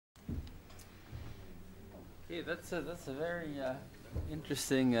Yeah, that's a very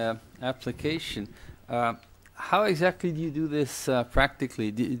interesting application. How exactly do you do this practically?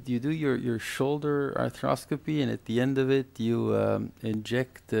 Do you do your shoulder arthroscopy, and at the end of it, you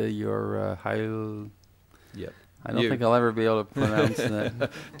inject your Yep. I don't think I'll ever be able to pronounce that.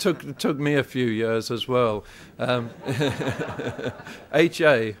 Took me a few years as well.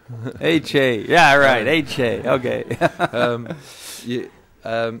 HA. HA. Yeah, right. HA. Okay.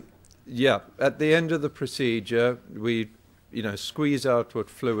 Yeah. At the end of the procedure, we, squeeze out what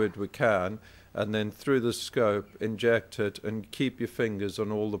fluid we can, and then through the scope, inject it, and keep your fingers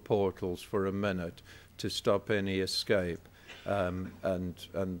on all the portals for a minute to stop any escape, and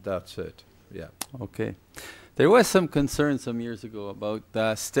that's it. Yeah. Okay. There was some concern some years ago about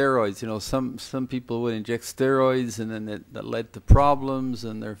steroids. Some people would inject steroids, and then that led to problems,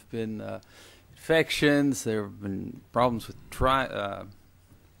 and there have been infections. There have been problems with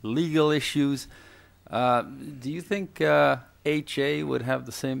legal issues. Do you think HA would have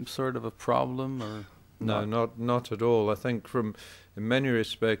the same sort of a problem, or no? Not at all. I think in many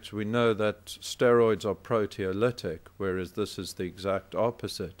respects we know that steroids are proteolytic, whereas this is the exact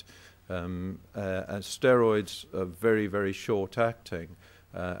opposite. And steroids are very, very short-acting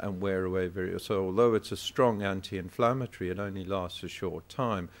and wear away so although it's a strong anti-inflammatory, it only lasts a short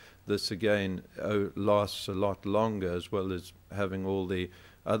time. This, again, lasts a lot longer, as well as having all the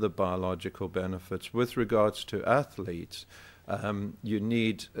other biological benefits. With regards to athletes, you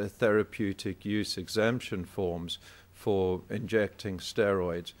need therapeutic use exemption forms for injecting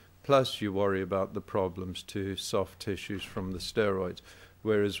steroids, plus you worry about the problems to soft tissues from the steroids.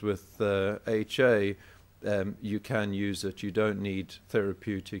 Whereas with HA, you can use it. You don't need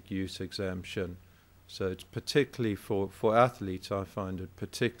therapeutic use exemption. So it's particularly for athletes, I find it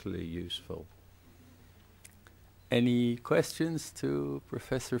particularly useful. Any questions to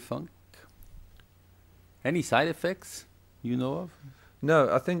Professor Funk? Any side effects you know of? No,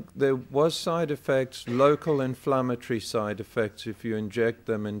 I think there was side effects, local inflammatory side effects, if you inject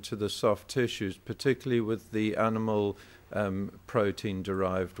them into the soft tissues, particularly with the animal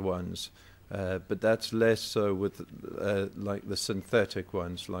protein-derived ones. But that's less so with like the synthetic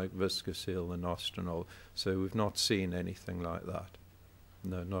ones, like Viscoseal and Ostenol. So we've not seen anything like that.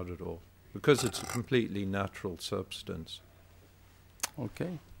 No, not at all. Because it's a completely natural substance.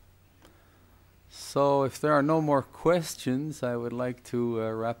 Okay. So if there are no more questions, I would like to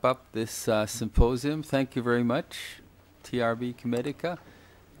wrap up this symposium. Thank you very much, TRB Comedica.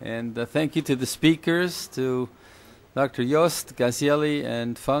 And thank you to the speakers, to Dr. Jost, Gazielli,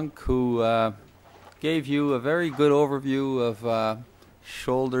 and Funk, who gave you a very good overview of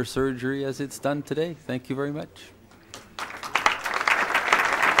shoulder surgery as it's done today. Thank you very much.